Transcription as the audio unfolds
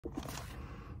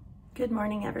Good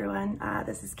morning, everyone.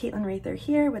 This is Caitlin Rather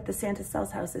here with the Santa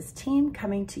Sells Houses team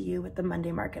coming to you with the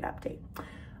Monday market update.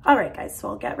 All right, guys, so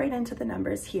I'll get right into the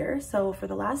numbers here. So for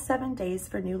the last 7 days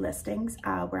for new listings,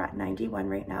 we're at 91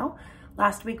 right now.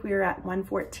 Last week we were at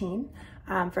 114.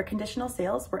 For conditional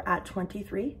sales, we're at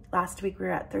 23. Last week we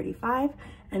were at 35.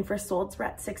 And for solds, we're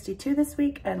at 62 this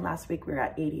week. And last week we were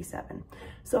at 87.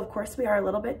 So of course we are a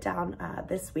little bit down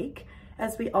this week.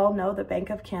 As we all know, the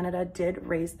Bank of Canada did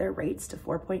raise their rates to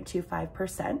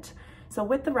 4.25%. So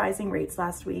with the rising rates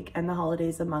last week and the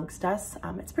holidays amongst us,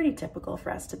 it's pretty typical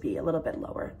for us to be a little bit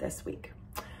lower this week.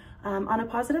 On a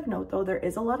positive note though, there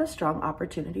is a lot of strong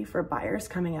opportunity for buyers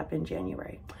coming up in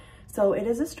January. So it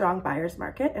is a strong buyer's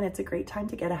market and it's a great time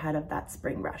to get ahead of that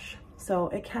spring rush. So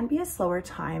it can be a slower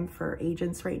time for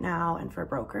agents right now and for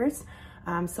brokers.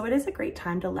 So it is a great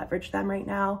time to leverage them right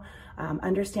now,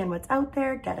 understand what's out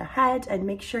there, get ahead, and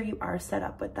make sure you are set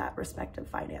up with that respective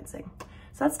financing.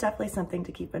 So that's definitely something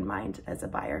to keep in mind as a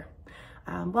buyer.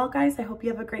 Well, guys, I hope you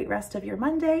have a great rest of your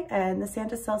Monday, and the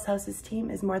Santa Sells Houses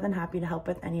team is more than happy to help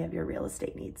with any of your real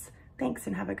estate needs. Thanks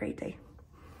and have a great day.